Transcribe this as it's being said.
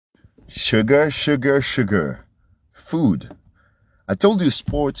Sugar, sugar, sugar. Food. I told you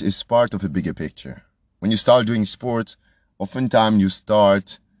sports is part of a bigger picture. When you start doing sports, oftentimes you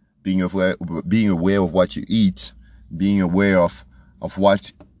start being aware of what you eat, being aware of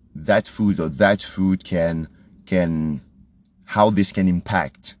what that food or that food can how this can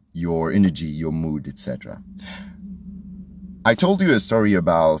impact your energy, your mood, etc. I told you a story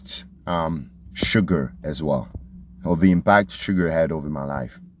about sugar as well, or the impact sugar had over my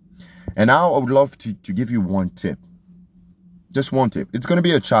life. And now I would love to give you one tip. Just one tip. It's going to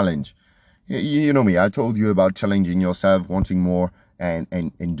be a challenge. You know me, I told you about challenging yourself, wanting more and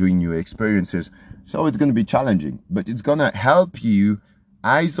doing new experiences. So it's going to be challenging, but it's going to help you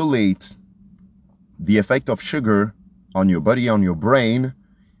isolate the effect of sugar on your body, on your brain,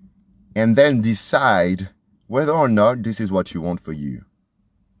 and then decide whether or not this is what you want for you.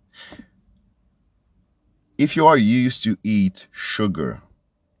 If you are used to eat sugar,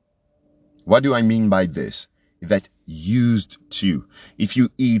 what do I mean by this? That used to. If you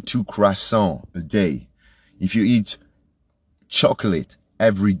eat 2 croissants a day, if you eat chocolate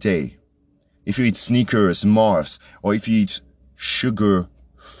every day, if you eat Snickers, Mars, or if you eat sugar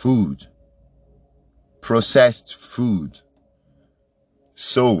food, processed food,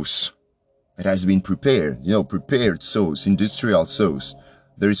 sauce that has been prepared, prepared sauce, industrial sauce,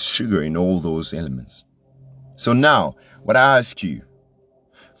 there is sugar in all those elements. So now, what I ask you,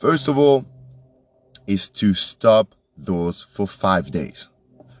 first of all, is to stop those for 5 days.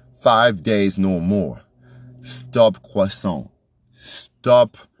 5 days, no more. Stop croissant.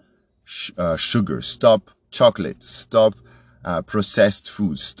 Stop sugar. Stop chocolate. Stop processed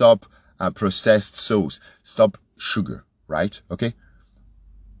food. Stop processed sauce. Stop sugar, right? Okay?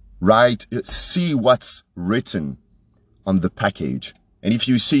 Right? See what's written on the package. And if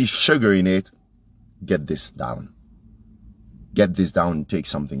you see sugar in it, get this down. Get this down and take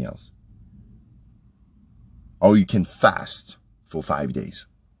something else. Or you can fast for 5 days.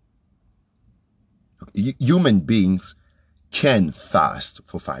 Human beings can fast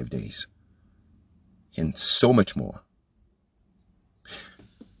for 5 days. And so much more.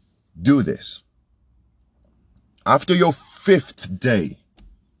 Do this. After your fifth day,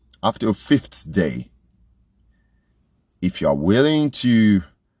 if you are willing to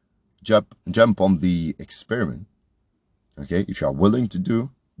jump on the experiment, okay, if you are willing to do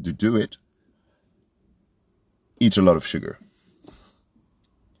it, eat a lot of sugar.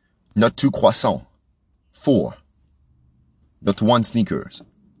 Not 2 croissants, 4. Not 1 Snickers,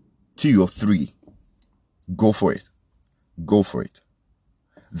 2 or 3. Go for it. Go for it.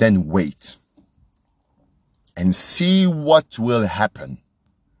 Then wait. And see what will happen.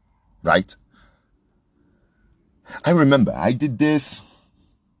 Right? I remember I did this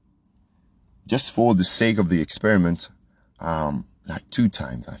just for the sake of the experiment, like 2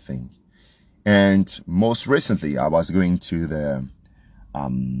 times, I think. And most recently, I was going to the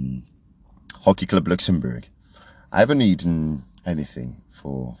Hockey Club Luxembourg. I haven't eaten anything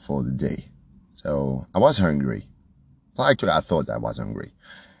for the day. So I was hungry. Well, actually, I thought I was hungry.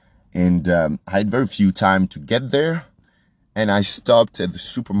 And I had very few time to get there. And I stopped at the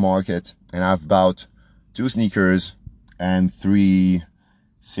supermarket and I've bought 2 Snickers and 3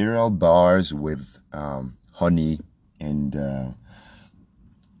 cereal bars with honey and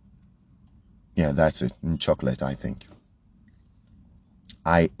yeah, that's it. And chocolate, I think.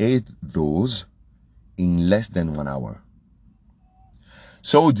 I ate those in less than 1 hour.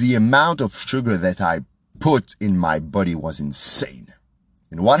 So the amount of sugar that I put in my body was insane.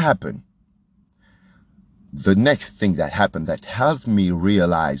 And what happened? The next thing that happened that helped me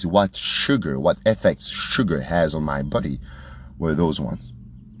realize what effects sugar has on my body were those ones.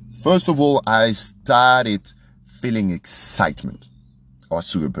 First of all, I started feeling excitement. I was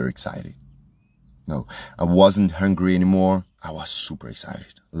super excited. No, I wasn't hungry anymore. I was super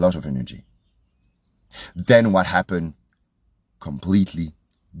excited. A lot of energy. Then what happened? Completely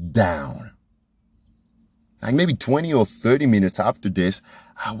down. Like maybe 20 or 30 minutes after this,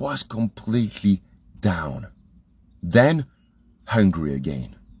 I was completely down. Then hungry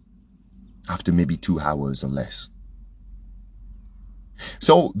again. After maybe 2 hours or less.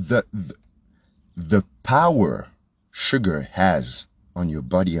 So the power sugar has on your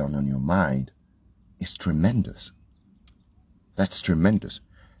body and on your mind is tremendous. That's tremendous.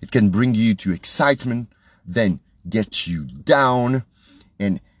 It can bring you to excitement, then get you down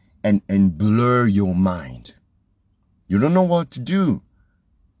and blur your mind. You don't know what to do.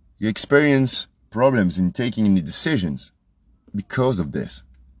 You experience problems in taking any decisions because of this,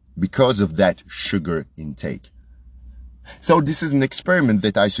 because of that sugar intake. So this is an experiment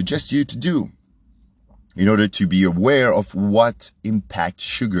that I suggest you to do. in order to be aware of what impact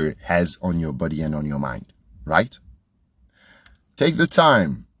sugar has on your body and on your mind, right? Take the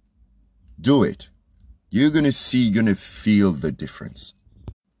time. Do it. You're going to see, you're going to feel the difference.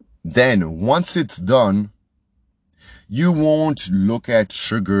 Then, once it's done, you won't look at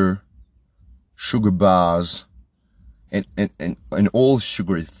sugar bars, and all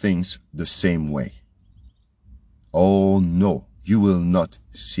sugary things the same way. Oh no, you will not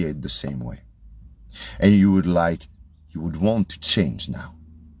see it the same way. And you would want to change now.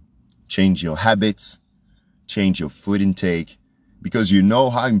 Change your habits, change your food intake, because you know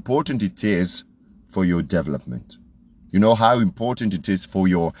how important it is for your development. You know how important it is for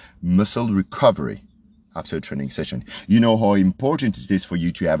your muscle recovery after a training session. You know how important it is for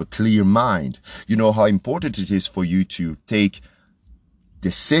you to have a clear mind. You know how important it is for you to take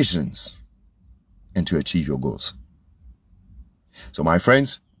decisions and to achieve your goals. So my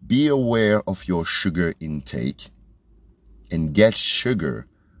friends, be aware of your sugar intake and get sugar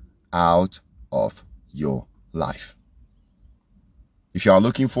out of your life. If you are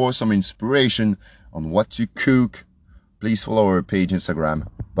looking for some inspiration on what to cook, please follow our page Instagram,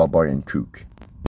 Barbarian Cook.